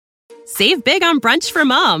Save big on brunch for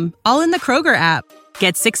mom, all in the Kroger app.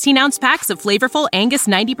 Get 16-ounce packs of flavorful Angus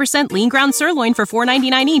 90% lean ground sirloin for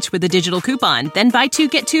 $4.99 each with a digital coupon. Then buy 2,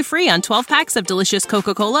 get 2 free on 12 packs of delicious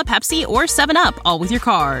Coca-Cola, Pepsi, or 7-Up, all with your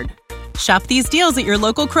card. Shop these deals at your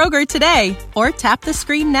local Kroger today, or tap the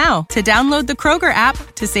screen now to download the Kroger app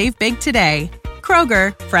to save big today.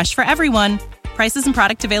 Kroger, fresh for everyone. Prices and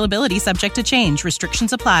product availability subject to change.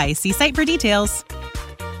 Restrictions apply. See site for details.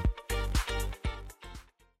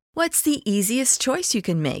 What's the easiest choice you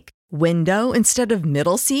can make? Window instead of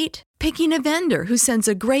middle seat? Picking a vendor who sends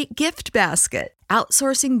a great gift basket?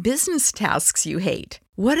 Outsourcing business tasks you hate?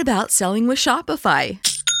 What about selling with Shopify?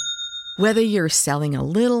 Whether you're selling a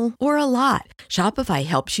little or a lot, Shopify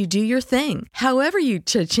helps you do your thing, however you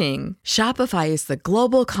cha-ching. Shopify is the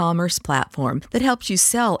global commerce platform that helps you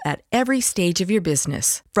sell at every stage of your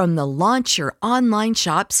business. From the launch your online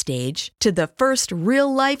shop stage to the first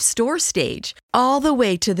real-life store stage, all the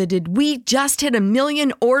way to the did we just hit a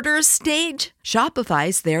million orders stage.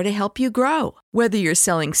 Shopify's there to help you grow. Whether you're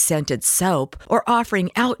selling scented soap or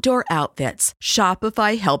offering outdoor outfits,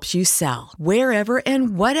 Shopify helps you sell. Wherever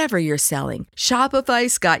and whatever you're selling,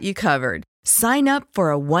 Shopify's got you covered. Sign up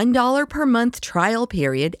for a $1 per month trial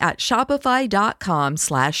period at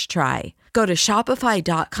shopify.com/try. Go to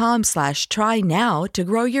shopify.com/try now to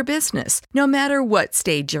grow your business, no matter what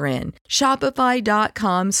stage you're in.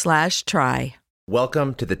 Shopify.com/try.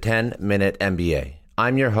 Welcome to the 10-Minute MBA.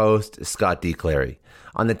 I'm your host, Scott D. Clary.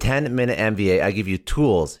 On the 10-Minute MBA, I give you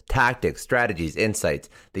tools, tactics, strategies, insights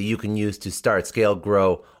that you can use to start, scale,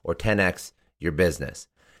 grow, or 10x your business.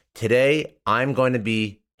 Today, I'm going to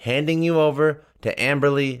be handing you over to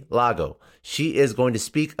Amberly Lago. She is going to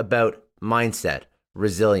speak about mindset,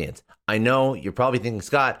 resilience. I know you're probably thinking,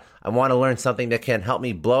 Scott, I want to learn something that can help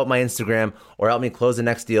me blow up my Instagram or help me close the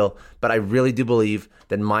next deal, but I really do believe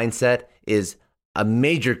that mindset is a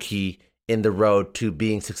major key in the road to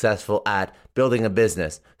being successful at building a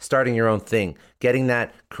business, starting your own thing, getting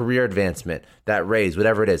that career advancement, that raise,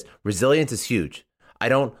 whatever it is. Resilience is huge. I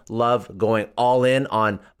don't love going all in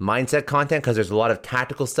on mindset content because there's a lot of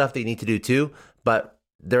tactical stuff that you need to do too, but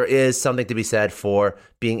there is something to be said for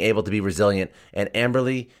being able to be resilient. And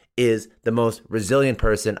Amberly is the most resilient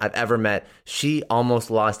person I've ever met. She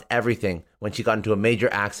almost lost everything when she got into a major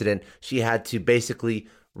accident. She had to basically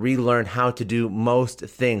relearn how to do most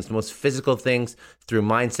things, most physical things through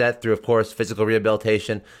mindset, through, of course, physical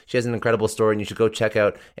rehabilitation. She has an incredible story, and you should go check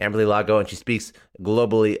out Amberly Lago. And she speaks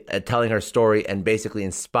globally, telling her story and basically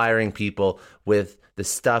inspiring people with the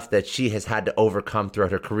stuff that she has had to overcome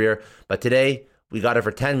throughout her career. But today, we got her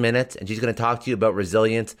for 10 minutes, and she's going to talk to you about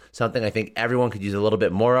resilience, something I think everyone could use a little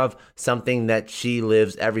bit more of, something that she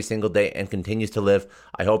lives every single day and continues to live.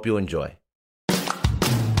 I hope you enjoy.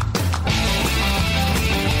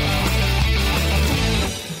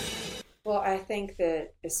 Well, I think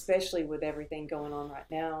that especially with everything going on right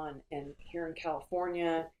now and here in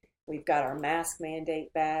California, we've got our mask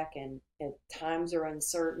mandate back and times are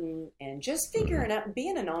uncertain, and just figuring out,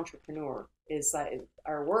 being an entrepreneur is like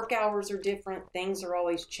our work hours are different. Things are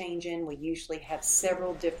always changing. We usually have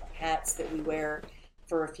several different hats that we wear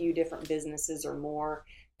for a few different businesses or more.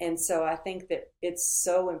 And so I think that it's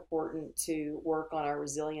so important to work on our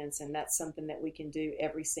resilience, and that's something that we can do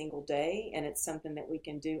every single day. And it's something that we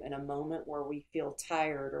can do in a moment where we feel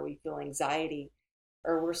tired or we feel anxiety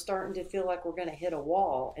or we're starting to feel like we're going to hit a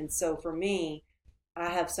wall. And so for me, I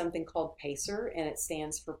have something called PACER, and it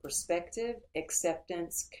stands for Perspective,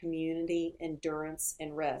 Acceptance, Community, Endurance,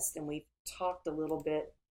 and Rest. And we've touched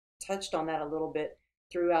on that a little bit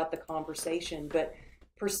throughout the conversation. But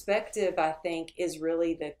perspective, I think, is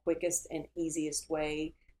really the quickest and easiest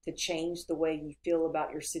way to change the way you feel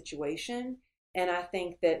about your situation. And I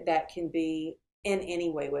think that that can be in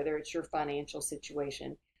any way, whether it's your financial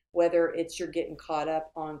situation, whether it's you're getting caught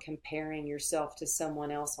up on comparing yourself to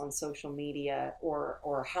someone else on social media,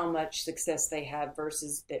 or how much success they have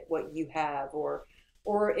versus what you have, or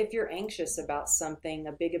if you're anxious about something,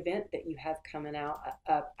 a big event that you have coming up.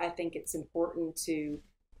 I think it's important to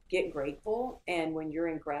get grateful. And when you're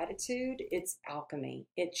in gratitude, it's alchemy.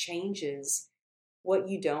 It changes what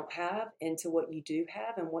you don't have into what you do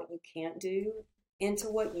have, and what you can't do into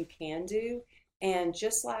what you can do. And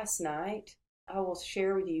just last night, I will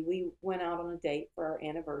share with you, we went out on a date for our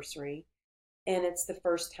anniversary, and it's the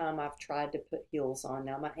first time I've tried to put heels on.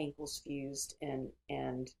 Now my ankle's fused and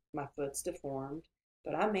my foot's deformed,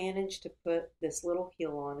 but I managed to put this little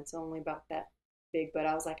heel on. It's only about that big, but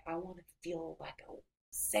I was like, I want to feel like a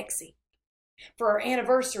sexy for our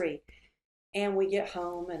anniversary. And we get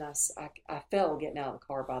home, and I fell getting out of the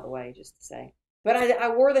car, by the way, just to say. But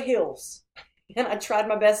I wore the heels. And I tried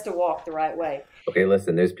my best to walk the right way. Okay,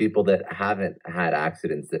 listen, there's people that haven't had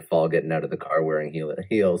accidents that fall getting out of the car wearing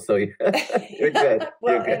heels. So you're good.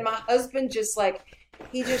 Well, You're good. and my husband just like,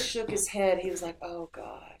 he just shook his head. He was like, oh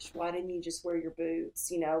gosh, why didn't you just wear your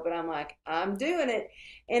boots? But I'm like, I'm doing it.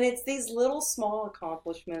 And it's these little small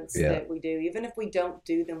accomplishments that we do, even if we don't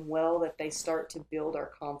do them well, that they start to build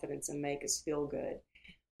our confidence and make us feel good.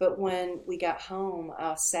 But when we got home,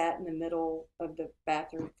 I sat in the middle of the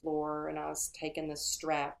bathroom floor and I was taking the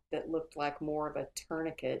strap that looked like more of a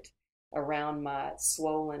tourniquet around my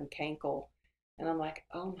swollen cankle. And I'm like,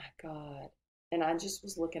 oh my God. And I just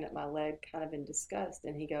was looking at my leg kind of in disgust.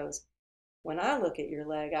 And he goes, when I look at your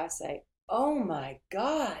leg, I say, oh my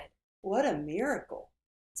God, what a miracle.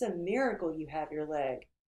 It's a miracle you have your leg.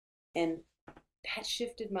 And that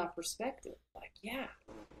shifted my perspective. Like, yeah,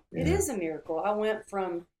 it is a miracle. I went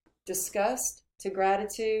from disgust to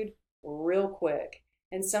gratitude real quick.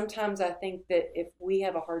 And sometimes I think that if we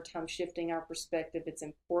have a hard time shifting our perspective, it's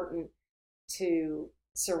important to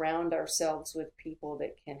surround ourselves with people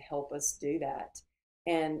that can help us do that.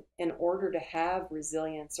 And in order to have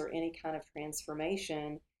resilience or any kind of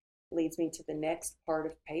transformation, leads me to the next part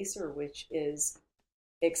of PACER, which is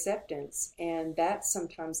acceptance. And that's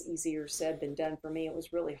sometimes easier said than done. For me, it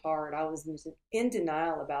was really hard. I was in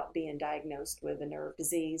denial about being diagnosed with a nerve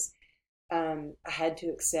disease. I had to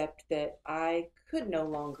accept that I could no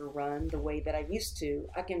longer run the way that I used to.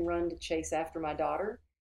 I can run to chase after my daughter.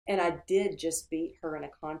 And I did just beat her in a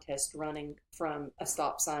contest running from a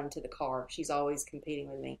stop sign to the car. She's always competing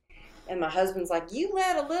with me. And my husband's like, you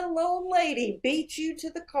let a little old lady beat you to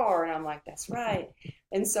the car. And I'm like, that's right.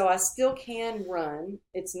 And so I still can run.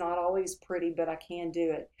 It's not always pretty, but I can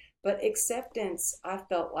do it. But acceptance, I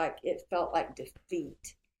felt like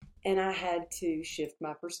defeat. And I had to shift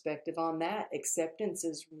my perspective on that. Acceptance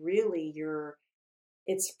is really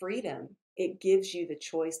it's freedom. It gives you the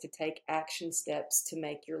choice to take action steps to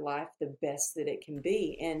make your life the best that it can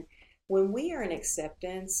be. And when we are in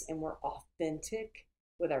acceptance and we're authentic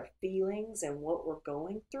with our feelings and what we're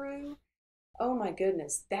going through, oh my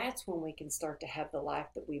goodness, that's when we can start to have the life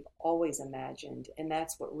that we've always imagined. And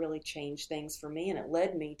that's what really changed things for me. And it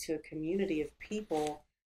led me to a community of people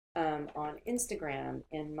on Instagram,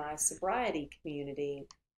 in my sobriety community,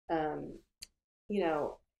 in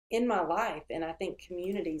my life. And I think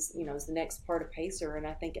communities, is the next part of PACER. And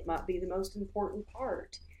I think it might be the most important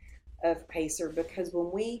part of PACER, because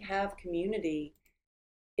when we have community,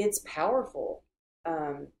 it's powerful.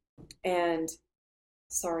 And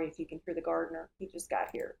sorry if you can hear the gardener. He just got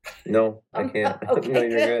here. No, I can't. Okay, no,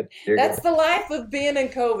 you're good. That's the life of being in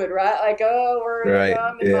COVID, right? Like,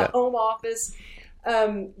 I'm in my home office.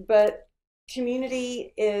 But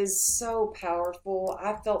community is so powerful.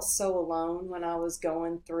 I felt so alone when I was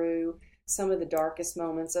going through some of the darkest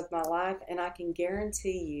moments of my life. And I can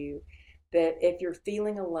guarantee you that if you're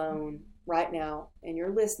feeling alone right now and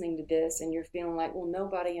you're listening to this and you're feeling like, well,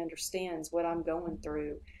 nobody understands what I'm going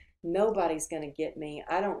through, nobody's going to get me,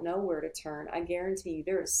 I don't know where to turn, I guarantee you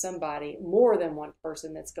there is somebody, more than one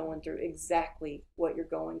person, that's going through exactly what you're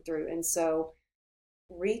going through. And so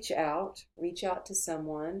reach out to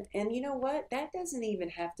someone. And you know what? That doesn't even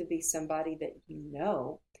have to be somebody that you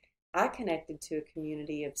know. I connected to a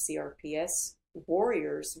community of CRPS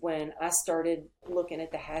warriors when I started looking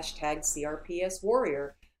at the hashtag CRPS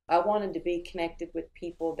warrior. I wanted to be connected with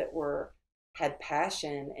people that had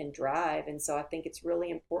passion and drive. And so I think it's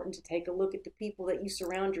really important to take a look at the people that you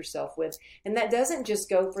surround yourself with. And that doesn't just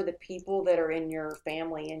go for the people that are in your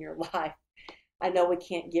family, in your life. I know we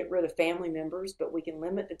can't get rid of family members, but we can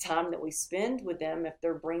limit the time that we spend with them if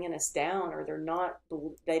they're bringing us down or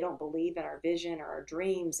they don't believe in our vision or our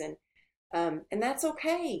dreams. And that's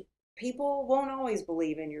okay. People won't always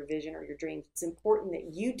believe in your vision or your dreams. It's important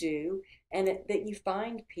that you do, and that you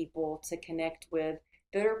find people to connect with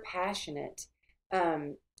that are passionate.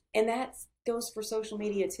 And that goes for social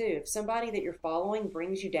media too. If somebody that you're following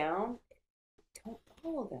brings you down, don't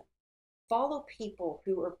follow them. Follow people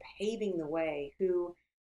who are paving the way, who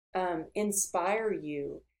inspire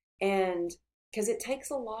you. And because it takes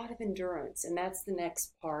a lot of endurance, and that's the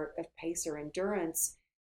next part of PACER. Endurance,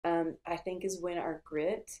 I think, is when our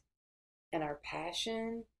grit and our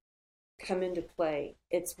passion come into play.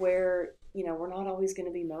 It's where, we're not always going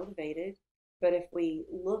to be motivated, but if we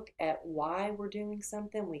look at why we're doing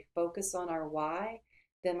something, we focus on our why,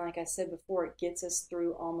 then, like I said before, it gets us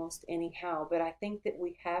through almost anyhow. But I think that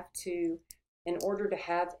we have to, in order to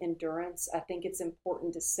have endurance, I think it's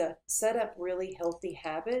important to set up really healthy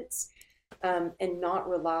habits and not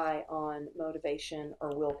rely on motivation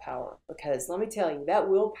or willpower. Because let me tell you, that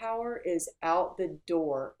willpower is out the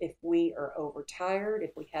door if we are overtired,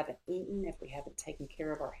 if we haven't eaten, if we haven't taken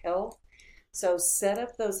care of our health. So set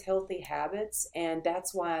up those healthy habits. And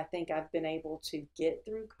that's why I think I've been able to get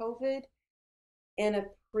through COVID in a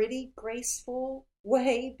pretty graceful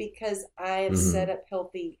way, because I have set up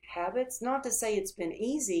healthy habits. Not to say it's been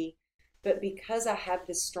easy, but because I have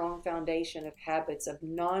this strong foundation of habits, of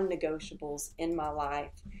non-negotiables in my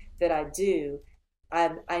life that I do,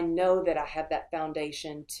 I know that I have that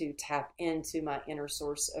foundation to tap into my inner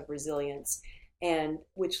source of resilience, and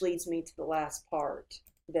which leads me to the last part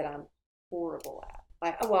that I'm horrible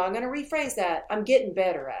at. I'm going to rephrase that. I'm getting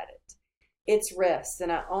better at it. It's rest.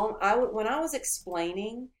 And when I was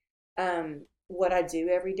explaining what I do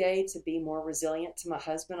every day to be more resilient to my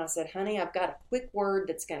husband, I said, honey, I've got a quick word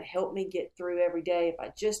that's going to help me get through every day if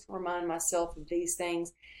I just remind myself of these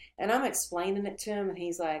things. And I'm explaining it to him, and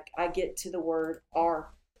he's like, I get to the word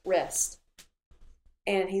R, rest.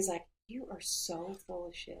 And he's like, you are so full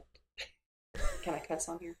of shit. Can I cuss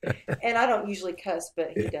on here? And I don't usually cuss,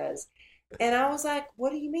 but he does. And I was like,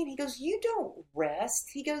 what do you mean? He goes, you don't rest.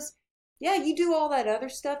 He goes, yeah, you do all that other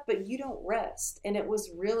stuff, but you don't rest. And it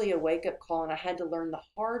was really a wake-up call, and I had to learn the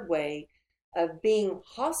hard way of being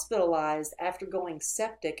hospitalized after going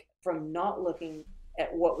septic from not looking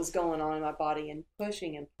at what was going on in my body and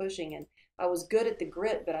pushing and pushing. And I was good at the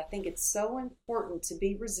grit, but I think it's so important to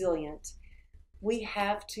be resilient. We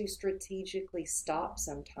have to strategically stop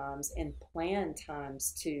sometimes and plan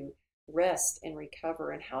times to rest and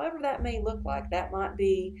recover. And however that may look like, that might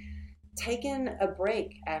be taking a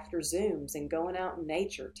break after Zooms and going out in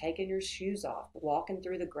nature, taking your shoes off, walking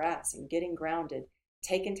through the grass and getting grounded,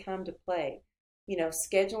 taking time to play,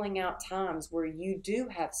 scheduling out times where you do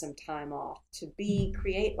have some time off to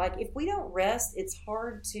create. Like, if we don't rest, it's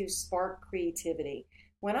hard to spark creativity.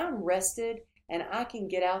 When I'm rested and I can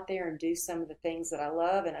get out there and do some of the things that I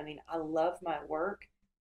love, and I love my work,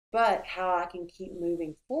 but how I can keep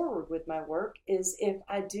moving forward with my work is if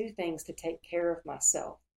I do things to take care of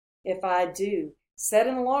myself. If I do set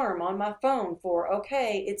an alarm on my phone for,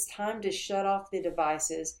 okay, it's time to shut off the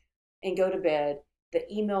devices and go to bed. The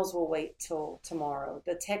emails will wait till tomorrow.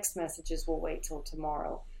 The text messages will wait till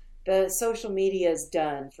tomorrow. The social media is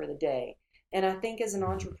done for the day. And I think as an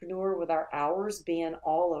entrepreneur, with our hours being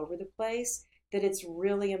all over the place, that it's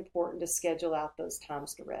really important to schedule out those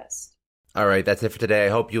times to rest. All right, that's it for today. I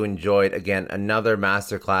hope you enjoyed, again, another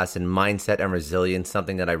masterclass in mindset and resilience,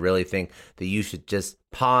 something that I really think that you should just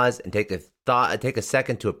pause and take a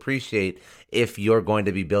second to appreciate if you're going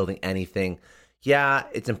to be building anything. Yeah,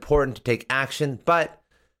 it's important to take action, but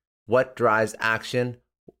what drives action?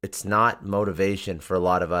 It's not motivation for a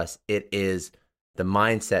lot of us. It is the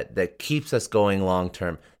mindset that keeps us going long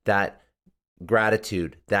term, that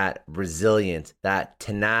gratitude, that resilience, that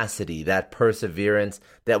tenacity, that perseverance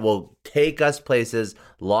that will take us places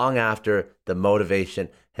long after the motivation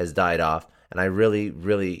has died off. And I really,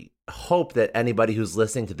 really hope that anybody who's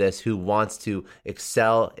listening to this who wants to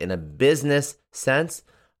excel in a business sense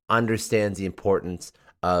understands the importance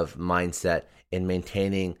of mindset in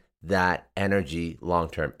maintaining that energy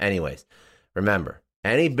long term. Anyways, remember,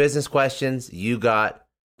 any business questions you got,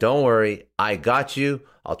 don't worry, I got you.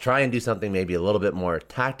 I'll try and do something maybe a little bit more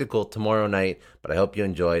tactical tomorrow night, but I hope you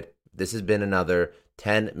enjoyed. This has been another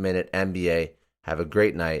 10-Minute MBA. Have a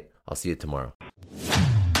great night. I'll see you tomorrow.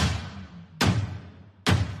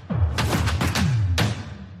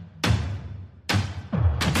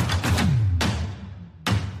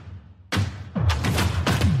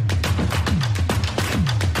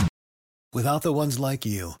 Without the ones like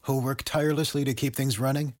you, who work tirelessly to keep things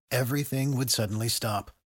running, everything would suddenly stop.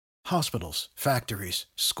 Hospitals, factories,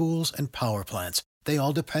 schools, and power plants, they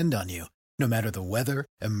all depend on you. No matter the weather,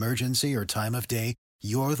 emergency, or time of day,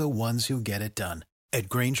 you're the ones who get it done. At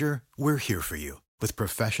Grainger, we're here for you with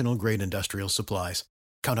professional-grade industrial supplies.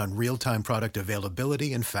 Count on real-time product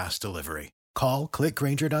availability and fast delivery. Call, click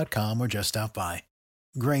Grainger.com, or just stop by.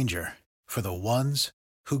 Grainger, for the ones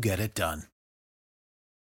who get it done.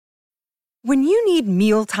 When you need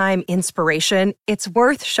mealtime inspiration, it's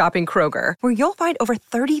worth shopping Kroger, where you'll find over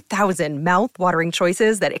 30,000 mouth-watering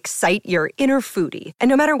choices that excite your inner foodie. And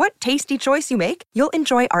no matter what tasty choice you make, you'll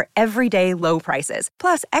enjoy our everyday low prices,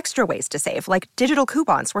 plus extra ways to save, like digital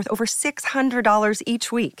coupons worth over $600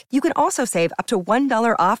 each week. You can also save up to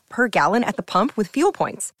 $1 off per gallon at the pump with fuel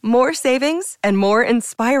points. More savings and more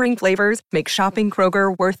inspiring flavors make shopping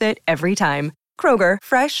Kroger worth it every time. Kroger,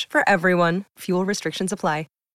 fresh for everyone. Fuel restrictions apply.